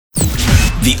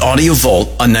The Audio Vault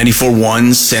on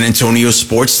 94.1 San Antonio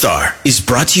Sports Star is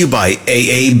brought to you by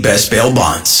AA Best Bail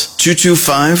Bonds,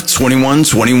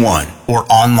 225-2121,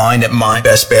 or online at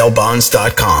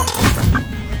mybestbailbonds.com.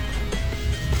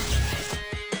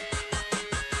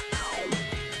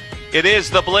 It is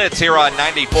the Blitz here on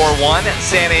 94.1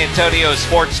 San Antonio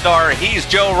Sports Star. He's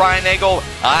Joe Reinagel.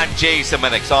 I'm Jason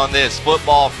Minix on this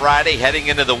Football Friday, heading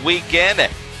into the weekend.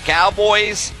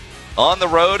 Cowboys on the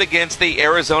road against the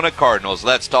Arizona Cardinals.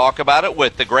 Let's talk about it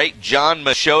with the great Jon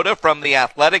Machota from The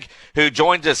Athletic, who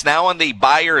joins us now on the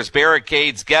Buyers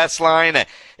Barricades guest line.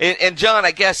 And John,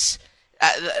 I guess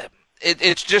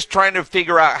it's just trying to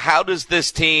figure out, how does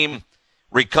this team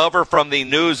recover from the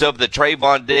news of the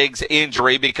Trayvon Diggs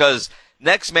injury, because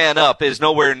next man up is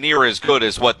nowhere near as good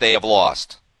as what they have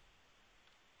lost.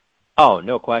 Oh,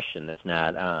 no question. That's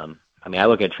not. I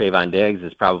look at Trayvon Diggs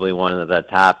as probably one of the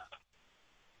top,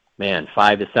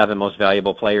 5 to 7 most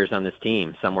valuable players on this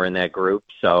team, somewhere in that group.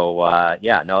 So,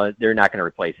 they're not going to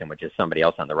replace him with just somebody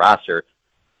else on the roster.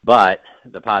 But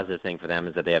the positive thing for them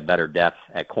is that they have better depth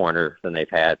at corner than they've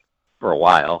had for a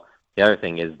while. The other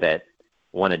thing is that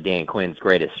one of Dan Quinn's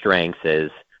greatest strengths is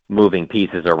moving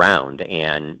pieces around.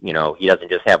 And, he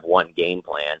doesn't just have one game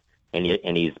plan, and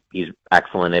he's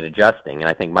excellent at adjusting. And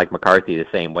I think Mike McCarthy the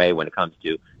same way when it comes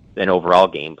to an overall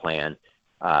game plan.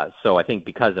 So I think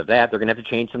because of that, they're going to have to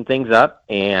change some things up.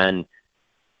 And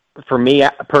for me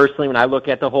personally, when I look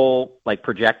at the whole,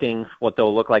 projecting what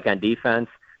they'll look like on defense,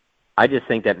 I just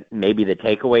think that maybe the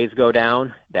takeaways go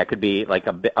down. That could be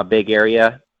a big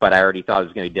area, but I already thought it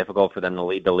was going to be difficult for them to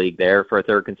lead the league there for a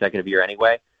third consecutive year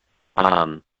anyway.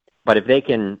 But if they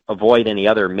can avoid any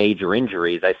other major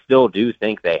injuries, I still do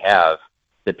think they have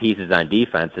the pieces on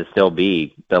defense to still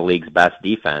be the league's best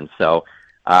defense. So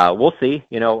we'll see.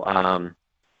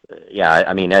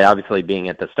 Obviously being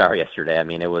at the Star yesterday,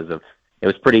 it was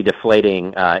pretty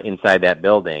deflating inside that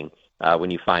building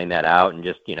when you find that out, and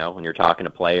just when you're talking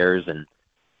to players, and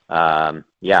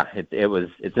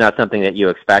it's not something that you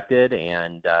expected,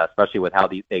 and especially with how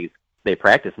they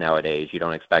practice nowadays, you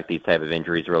don't expect these type of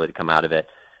injuries really to come out of it.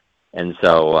 And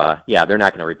so they're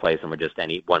not going to replace them with just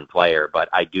any one player, but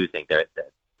I do think that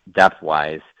depth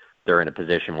wise, they're in a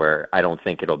position where I don't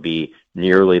think it'll be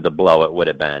nearly the blow it would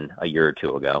have been a year or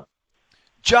two ago.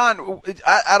 John,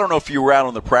 I don't know if you were out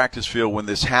on the practice field when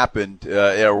this happened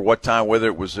or what time, whether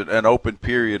it was an open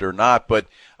period or not, but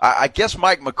I guess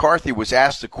Mike McCarthy was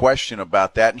asked a question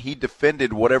about that, and he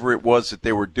defended whatever it was that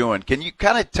they were doing. Can you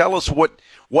kind of tell us what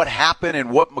happened and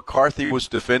what McCarthy was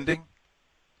defending?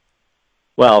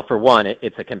 Well, for one,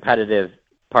 it's a competitive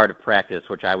part of practice,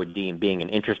 which I would deem being an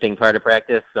interesting part of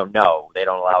practice. So no, they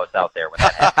don't allow us out there when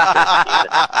that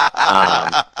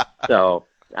happens. To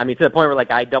the point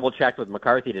where I double checked with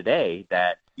McCarthy today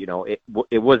that,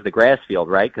 it was the grass field,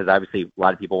 right? Because obviously a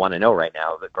lot of people want to know right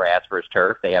now, the grass versus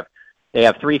turf. They have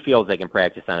 3 fields they can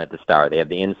practice on at the Star. They have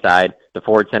the inside, the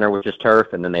Ford Center, which is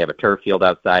turf, and then they have a turf field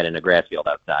outside and a grass field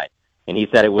outside. And he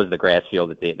said it was the grass field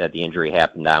that the injury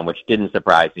happened on, which didn't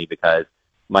surprise me because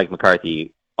Mike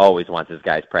McCarthy always wants his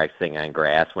guys practicing on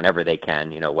grass whenever they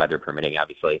can, weather permitting,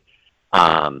 obviously.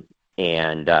 So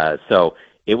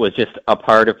it was just a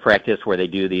part of practice where they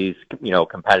do these,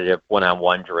 competitive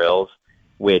one-on-one drills,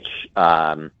 which, it's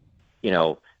not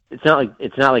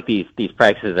like these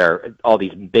practices are all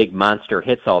these big monster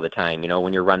hits all the time.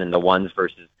 When you're running the ones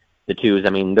versus the twos,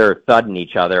 they're thudding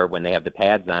each other when they have the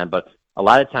pads on, but a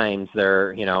lot of times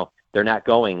they're not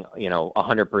going,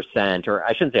 100%, or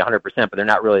I shouldn't say 100%, but they're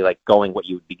not really going what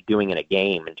you would be doing in a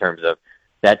game in terms of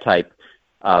that type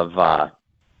of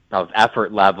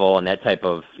effort level and that type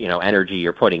of, energy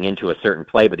you're putting into a certain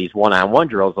play. But these one-on-one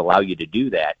drills allow you to do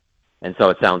that. And so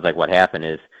it sounds like what happened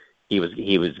is he was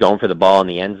going for the ball in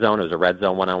the end zone. It was a red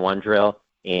zone one-on-one drill,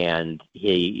 and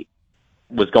he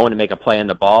was going to make a play on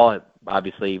the ball.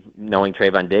 Obviously, knowing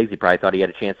Trayvon Diggs, he probably thought he had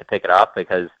a chance to pick it up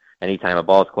because anytime a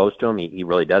ball is close to him, he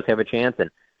really does have a chance. And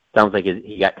it sounds like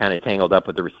he got kind of tangled up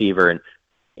with the receiver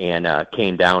and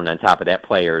came down on top of that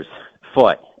player's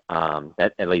foot.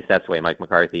 At least that's the way Mike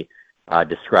McCarthy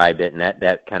described it, and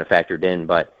that kind of factored in.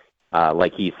 But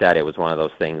like he said, it was one of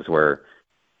those things where,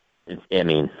 it's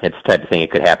the type of thing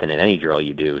it could happen in any drill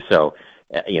you do. So,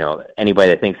 anybody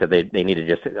that thinks that they need to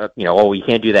just, you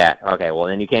can't do that. Okay, well,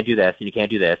 then you can't do this, and you can't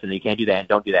do this, and then you can't do that, and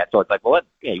don't do that. So it's like, well,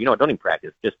 don't even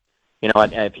practice. Just,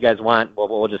 if you guys want,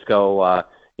 we'll just go,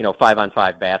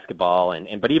 5-on-5 basketball.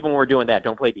 But even when we're doing that,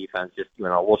 don't play defense. Just,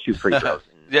 we'll shoot free throws.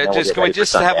 Can we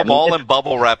just have them all in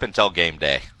bubble wrap until game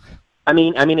day?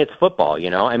 It's football,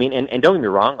 and don't get me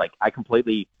wrong. I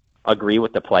completely agree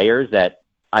with the players that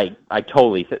I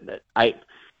totally,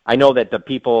 I know that the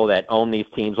people that own these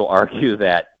teams will argue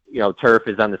that, turf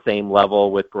is on the same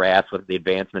level with grass with the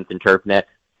advancements in turf net.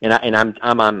 And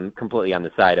I'm completely on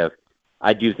the side of,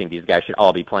 I do think these guys should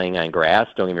all be playing on grass.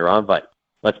 Don't get me wrong, but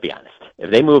let's be honest. If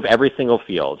they move every single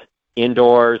field,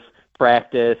 indoors,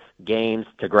 practice, games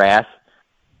to grass,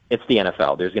 it's the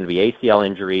NFL. There's going to be ACL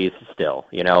injuries still,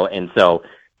 and so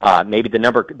maybe the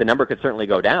number could certainly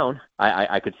go down.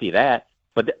 I could see that,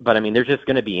 but I mean, there's just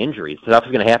going to be injuries. Stuff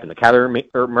is going to happen. The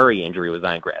Kyler Murray injury was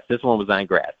on grass. This one was on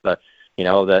grass. The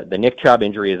Nick Chubb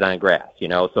injury is on grass.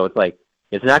 So it's like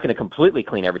it's not going to completely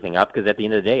clean everything up because at the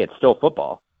end of the day, it's still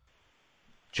football.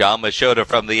 Jon Machota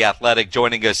from The Athletic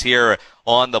joining us here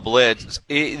on the Blitz.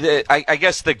 I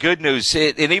guess the good news,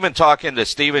 and even talking to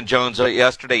Stephen Jones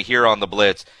yesterday here on the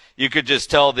Blitz, you could just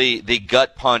tell the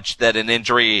gut punch that an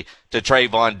injury to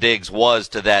Trayvon Diggs was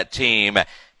to that team.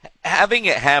 Having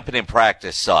it happen in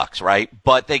practice sucks, right?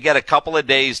 But they get a couple of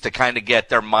days to kind of get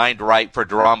their mind right for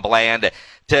Deron Bland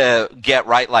to get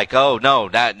right, like, oh, no,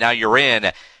 now you're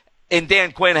in. And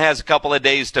Dan Quinn has a couple of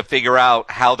days to figure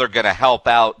out how they're going to help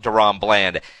out Deron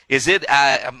Bland. Is it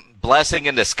a blessing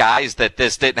in disguise that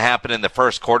this didn't happen in the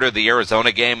first quarter of the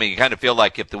Arizona game? And you kind of feel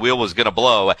like if the wheel was going to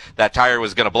blow, that tire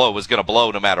was going to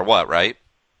blow no matter what, right?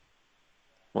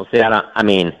 Well, see, I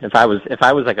mean, if I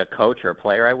was like a coach or a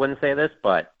player, I wouldn't say this,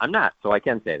 but I'm not, so I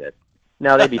can say this.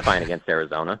 No, they'd be fine against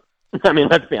Arizona. It's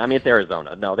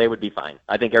Arizona. No, they would be fine.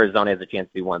 I think Arizona has a chance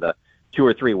to be one of the 2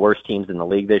 or 3 worst teams in the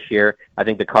league this year. I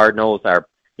think the Cardinals are.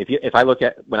 When I look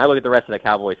at the rest of the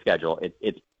Cowboys schedule,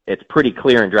 it's pretty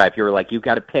clear and dry. If you're like, you've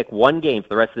got to pick one game for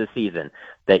the rest of the season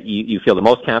that you feel the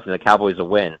most confident the Cowboys will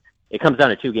win, it comes down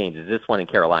to 2 games. Is this one in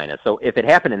Carolina? So if it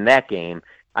happened in that game,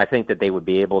 I think that they would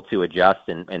be able to adjust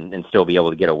and still be able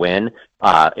to get a win.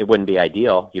 It wouldn't be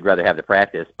ideal. You'd rather have the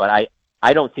practice, but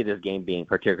I don't see this game being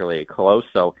particularly close.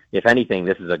 So if anything,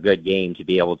 this is a good game to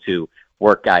be able to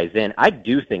work guys in. I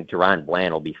do think Deron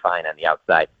Bland will be fine on the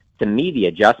outside. To me, the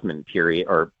adjustment period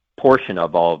or portion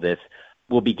of all of this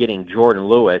will be getting Jordan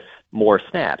Lewis more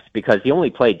snaps because he only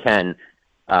played 10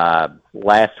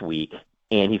 last week,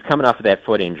 and he's coming off of that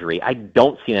foot injury. I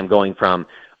don't see them going from,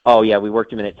 oh, yeah, we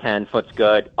worked him in at 10, foot's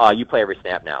good, you play every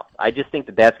snap now. I just think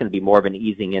that that's going to be more of an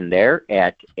easing in there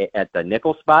at the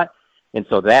nickel spot, and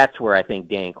so that's where I think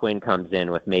Dan Quinn comes in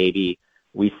with maybe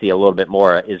we see a little bit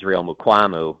more of Israel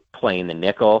Mukuamu playing the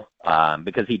nickel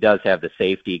because he does have the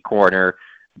safety corner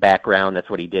background. That's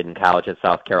what he did in college at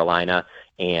South Carolina.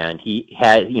 And he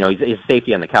has, he's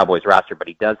safety on the Cowboys roster, but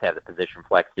he does have the position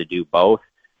flex to do both.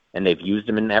 And they've used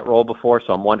him in that role before.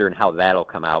 So I'm wondering how that'll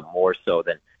come out more so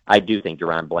than I do think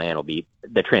Deron Bland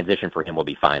the transition for him will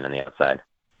be fine on the outside.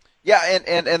 Yeah.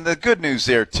 And the good news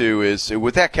there too is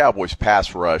with that Cowboys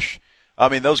pass rush, I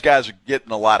mean, those guys are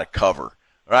getting a lot of cover.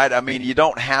 Right? I mean, you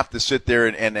don't have to sit there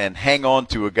and hang on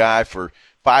to a guy for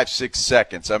 5-6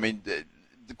 seconds. I mean,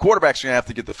 the quarterback's going to have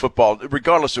to get the football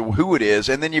regardless of who it is.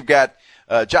 And then you've got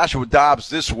Joshua Dobbs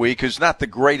this week, who's not the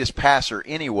greatest passer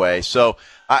anyway. So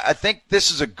I think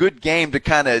this is a good game to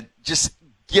kind of just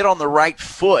get on the right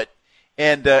foot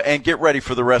and get ready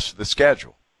for the rest of the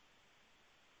schedule.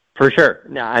 For sure.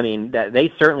 No, I mean,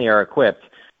 they certainly are equipped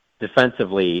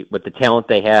defensively with the talent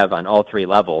they have on all 3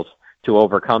 levels to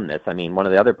overcome this. I mean, one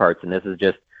of the other parts in this is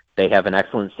just they have an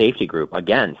excellent safety group.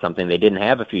 Again, something they didn't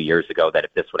have a few years ago that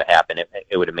if this would have happened,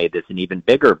 it would have made this an even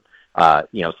bigger,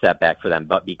 setback for them.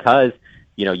 But because,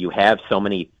 you have so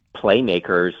many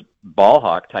playmakers, ball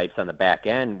hawk types on the back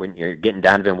end, when you're getting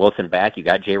Donovan Wilson back, you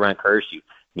got Jaron Kearse.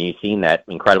 You've seen that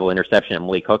incredible interception that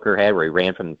Malik Hooker had where he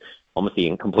ran from almost the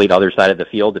incomplete other side of the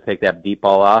field to pick that deep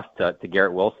ball off to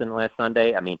Garrett Wilson last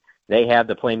Sunday. I mean, they have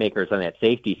the playmakers on that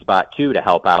safety spot, too, to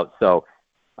help out. So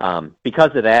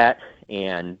because of that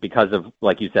and because of,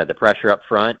 like you said, the pressure up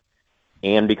front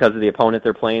and because of the opponent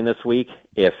they're playing this week,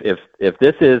 if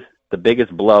this is the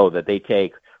biggest blow that they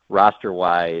take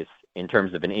roster-wise in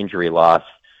terms of an injury loss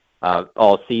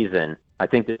all season, I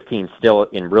think this team's still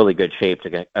in really good shape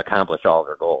to accomplish all of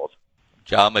their goals.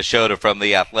 Jon Machota from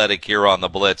The Athletic here on the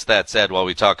Blitz. That said, while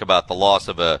we talk about the loss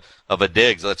of a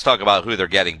Diggs, let's talk about who they're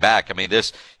getting back. I mean,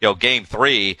 this, game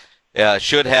 3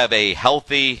 should have a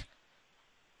healthy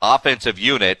offensive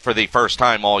unit for the first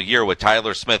time all year with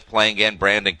Tyler Smith playing and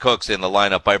Brandon Cooks in the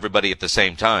lineup, everybody at the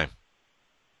same time.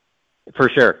 For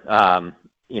sure.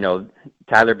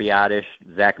 Tyler Biadasz,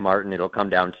 Zach Martin, it'll come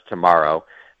down to tomorrow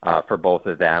for both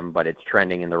of them, but it's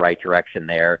trending in the right direction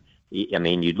there. I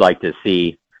mean, you'd like to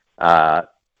see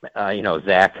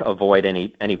Zach avoid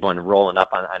anyone rolling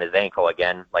up on his ankle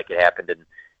again, like it happened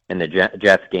in the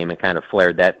Jets game and kind of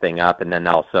flared that thing up. And then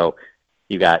also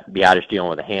you got Biadasz dealing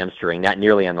with a hamstring, not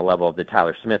nearly on the level of the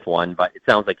Tyler Smith one, but it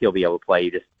sounds like he'll be able to play.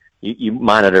 You just you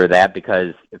monitor that,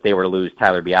 because if they were to lose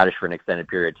Tyler Biadasz for an extended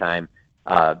period of time,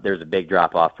 there's a big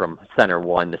drop-off from center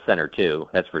 1 to center 2,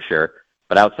 that's for sure.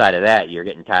 But outside of that, you're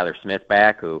getting Tyler Smith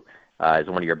back, who is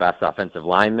one of your best offensive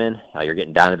linemen. You're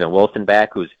getting Donovan Wilson back,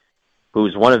 who's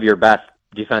one of your best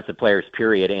defensive players,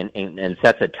 period, and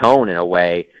sets a tone in a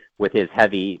way with his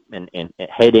heavy and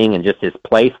hitting and just his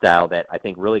play style that I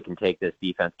think really can take this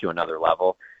defense to another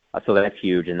level. So that's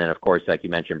huge. And then, of course, like you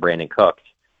mentioned, Brandon Cooks,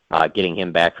 getting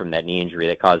him back from that knee injury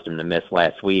that caused him to miss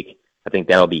last week, I think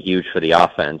that'll be huge for the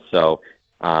offense. So,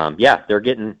 they're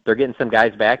getting some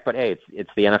guys back, but hey, it's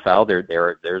the NFL.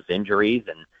 There's injuries,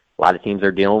 and a lot of teams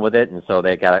are dealing with it, and so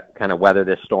they got to kind of weather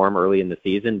this storm early in the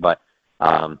season. But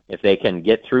if they can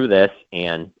get through this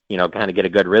and kind of get a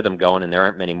good rhythm going, and there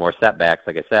aren't many more setbacks,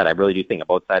 like I said, I really do think on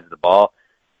both sides of the ball,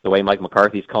 the way Mike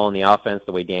McCarthy's calling the offense,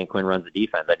 the way Dan Quinn runs the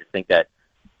defense, I just think that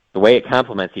the way it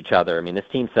complements each other. I mean, this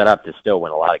team's set up to still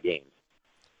win a lot of games.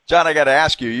 John, I got to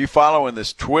ask you, are you following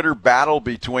this Twitter battle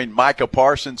between Micah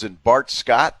Parsons and Bart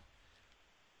Scott?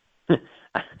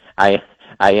 I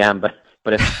am, but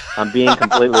if I'm being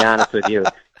completely honest with you,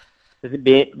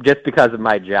 just because of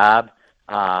my job,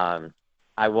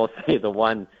 I will say the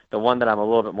one that I'm a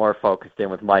little bit more focused in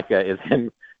with Micah is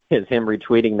him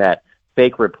retweeting that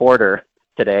fake reporter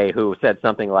today who said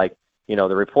something like,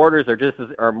 the reporters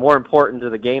are more important to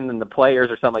the game than the players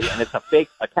or something like that, and it's a fake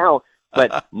account.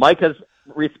 But Micah's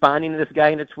responding to this guy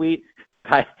in a tweet.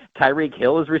 Tyreek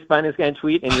Hill is responding to this guy in a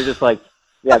tweet, and you're just like,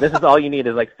 yeah, this is all you need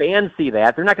is like fans see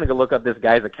that. They're not going to go look up this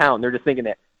guy's account, and they're just thinking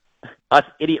that us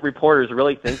idiot reporters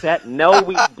really think that. No,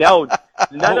 we don't.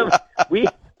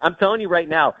 I'm telling you right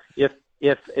now, if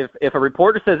a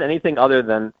reporter says anything other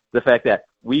than the fact that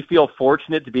we feel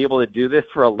fortunate to be able to do this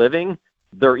for a living,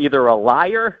 they're either a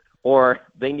liar or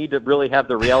they need to really have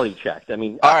the reality checked. I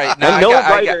mean, all right, now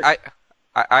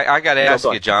I got to ask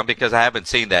you, John, because I haven't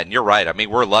seen that, and you're right. I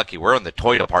mean, we're lucky. We're in the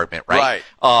toy department, right?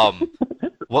 Right.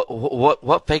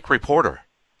 What fake reporter?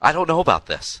 I don't know about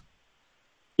this.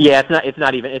 Yeah, it's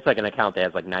not even. It's like an account that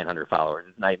has like 900 followers.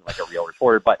 It's not even like a real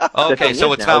reporter. But okay,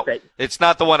 so it's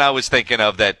not the one I was thinking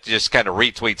of that just kind of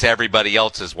retweets everybody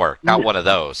else's work. Not one of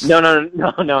those. No.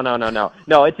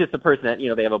 No, it's just the person that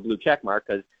they have a blue check mark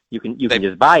because you can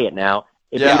just buy it now.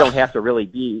 You don't have to really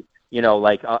be. It's not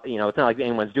like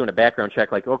anyone's doing a background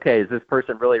check. Like, okay, is this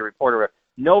person really a reporter?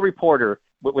 No reporter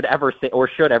would ever say or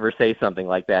should ever say something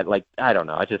like that. Like, I don't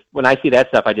know. When I see that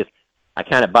stuff, it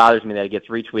kind of bothers me that it gets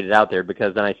retweeted out there,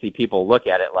 because then I see people look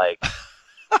at it like,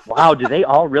 wow, do they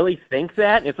all really think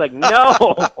that? And it's like,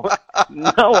 no.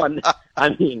 I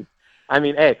mean,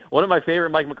 hey, one of my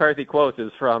favorite Mike McCarthy quotes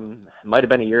is from, might have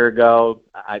been a year ago.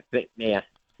 I think,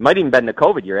 might even been the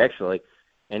COVID year, actually.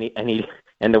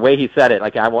 And the way he said it,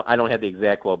 like, I don't have the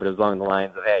exact quote, but it was along the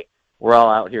lines of, hey, we're all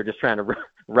out here just trying to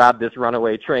rob this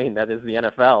runaway train that is the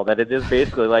NFL, that it is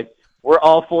basically like, we're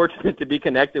all fortunate to be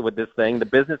connected with this thing. The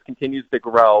business continues to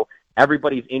grow.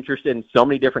 Everybody's interested in so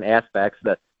many different aspects.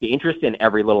 The interest in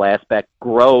every little aspect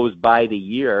grows by the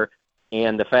year,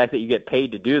 and the fact that you get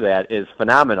paid to do that is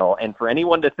phenomenal. And for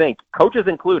anyone to think, coaches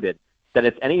included, that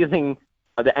it's anything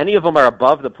that any of them are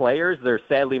above the players, they're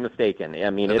sadly mistaken. I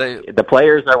mean, the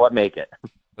players are what make it.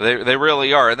 They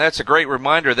really are, and that's a great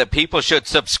reminder that people should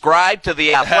subscribe to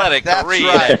The Athletic to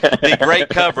read the great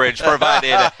coverage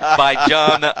provided by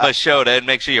Jon Machota. And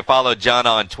make sure you follow John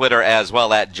on Twitter as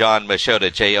well, at Jon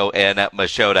Machota, Jon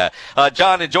Machota.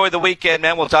 John, enjoy the weekend,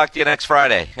 man. We'll talk to you next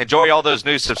Friday. Enjoy all those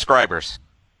new subscribers.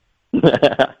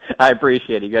 I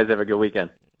appreciate it. You guys have a good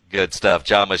weekend. Good stuff.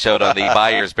 Jon Machota on the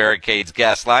Buyers Barricades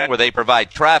guest line, where they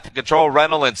provide traffic control,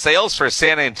 rental, and sales for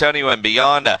San Antonio and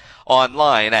beyond,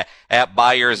 online at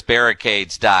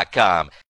buyersbarricades.com.